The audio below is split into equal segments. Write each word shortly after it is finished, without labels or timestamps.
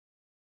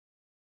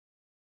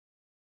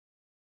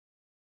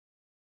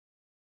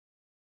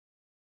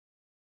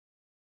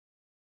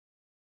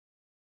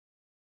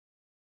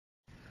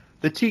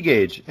The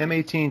T-GAGE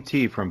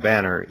M18T from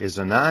Banner is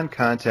a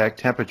non-contact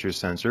temperature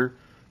sensor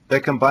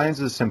that combines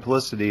the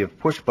simplicity of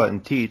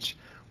push-button teach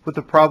with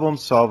the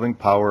problem-solving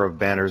power of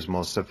Banner's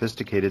most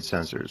sophisticated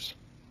sensors.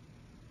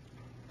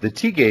 The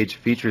T-GAGE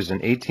features an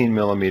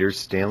 18mm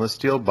stainless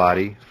steel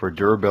body for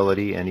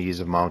durability and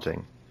ease of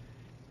mounting.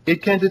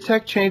 It can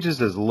detect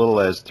changes as little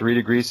as 3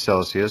 degrees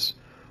Celsius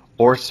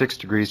or 6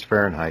 degrees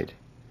Fahrenheit,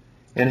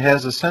 and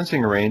has a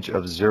sensing range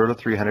of 0 to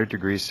 300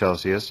 degrees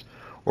Celsius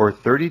or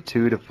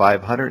 32 to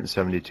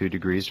 572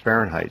 degrees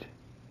Fahrenheit.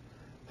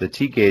 The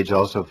T-GAGE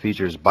also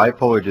features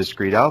bipolar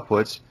discrete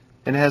outputs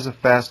and has a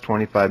fast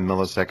 25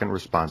 millisecond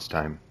response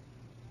time.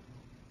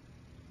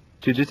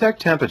 To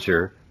detect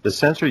temperature, the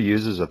sensor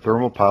uses a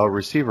thermopile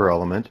receiver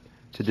element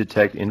to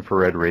detect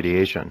infrared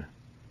radiation.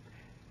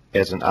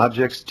 As an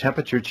object's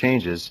temperature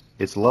changes,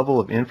 its level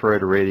of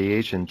infrared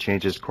radiation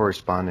changes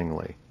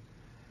correspondingly.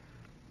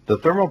 The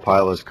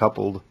thermopile is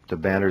coupled to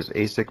Banner's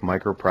ASIC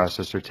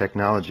microprocessor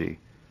technology,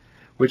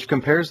 which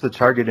compares the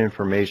target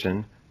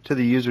information to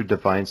the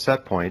user-defined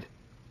set point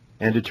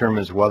and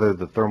determines whether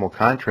the thermal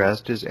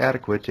contrast is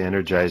adequate to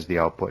energize the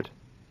output.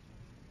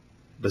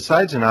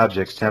 Besides an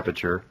object's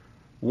temperature,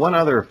 one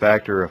other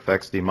factor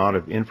affects the amount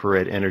of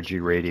infrared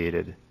energy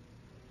radiated.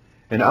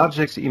 An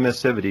object's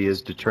emissivity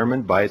is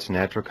determined by its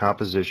natural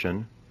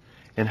composition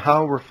and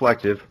how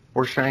reflective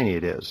or shiny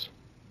it is.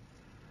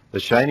 The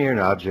shinier an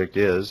object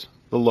is,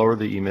 the lower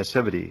the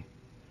emissivity.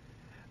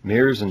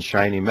 Mirrors and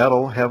shiny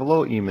metal have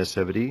low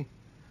emissivity,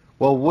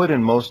 while wood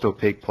and most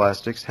opaque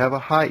plastics have a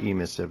high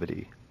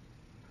emissivity.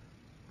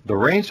 The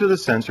range of the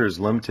sensor is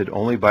limited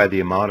only by the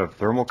amount of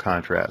thermal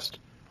contrast,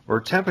 or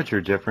temperature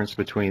difference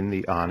between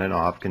the on and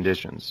off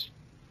conditions.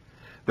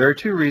 There are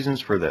two reasons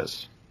for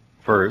this.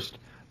 First,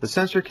 the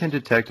sensor can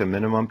detect a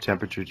minimum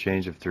temperature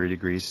change of 3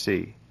 degrees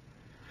C.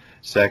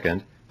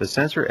 Second, the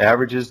sensor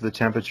averages the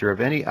temperature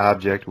of any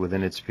object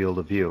within its field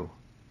of view.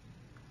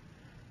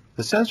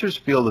 The sensor's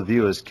field of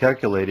view is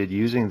calculated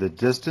using the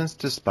distance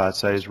to spot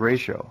size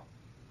ratio.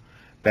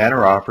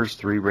 Banner offers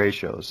 3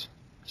 ratios: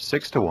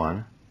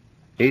 6:1,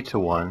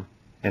 8:1,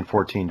 and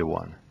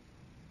 14:1.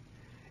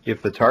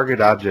 If the target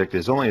object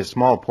is only a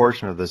small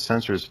portion of the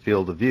sensor's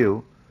field of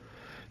view,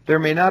 there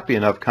may not be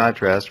enough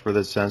contrast for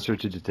the sensor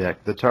to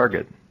detect the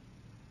target.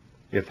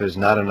 If there's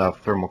not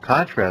enough thermal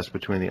contrast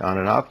between the on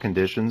and off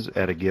conditions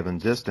at a given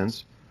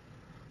distance,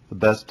 the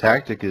best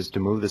tactic is to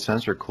move the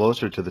sensor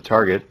closer to the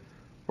target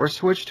or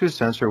switch to a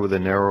sensor with a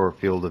narrower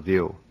field of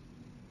view.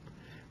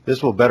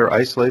 This will better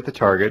isolate the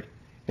target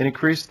and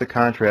increase the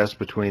contrast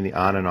between the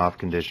on and off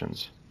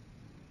conditions.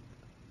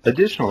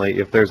 Additionally,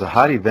 if there's a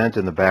hot event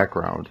in the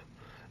background,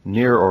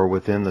 near or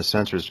within the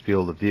sensor's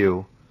field of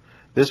view,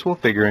 this will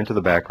figure into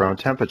the background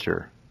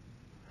temperature.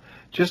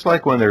 Just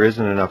like when there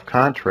isn't enough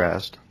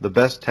contrast, the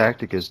best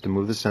tactic is to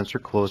move the sensor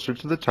closer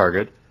to the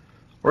target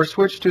or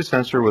switch to a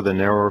sensor with a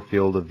narrower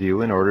field of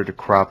view in order to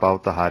crop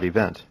out the hot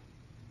event.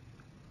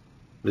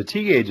 The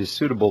T-GAGE is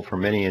suitable for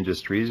many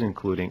industries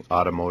including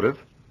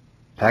automotive,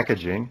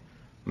 packaging,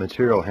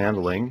 material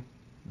handling,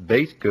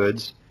 baked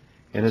goods,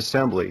 and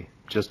assembly,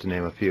 just to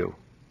name a few.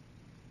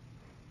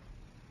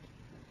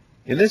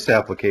 In this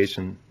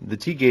application, the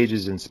T-GAGE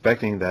is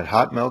inspecting that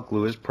hot melt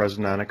glue is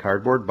present on a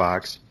cardboard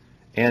box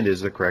and is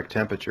the correct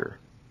temperature.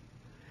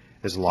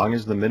 As long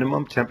as the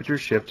minimum temperature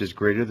shift is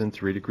greater than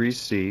 3 degrees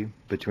C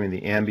between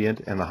the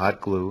ambient and the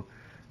hot glue,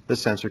 the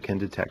sensor can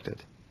detect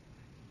it.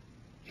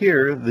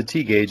 Here, the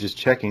T-GAGE is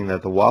checking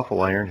that the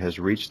waffle iron has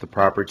reached the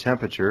proper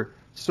temperature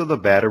so the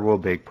batter will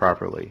bake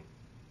properly.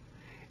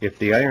 If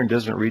the iron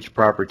doesn't reach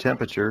proper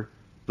temperature,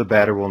 the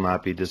batter will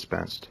not be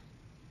dispensed.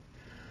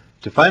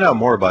 To find out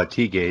more about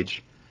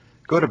T-GAGE,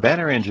 go to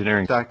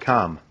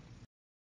bannerengineering.com.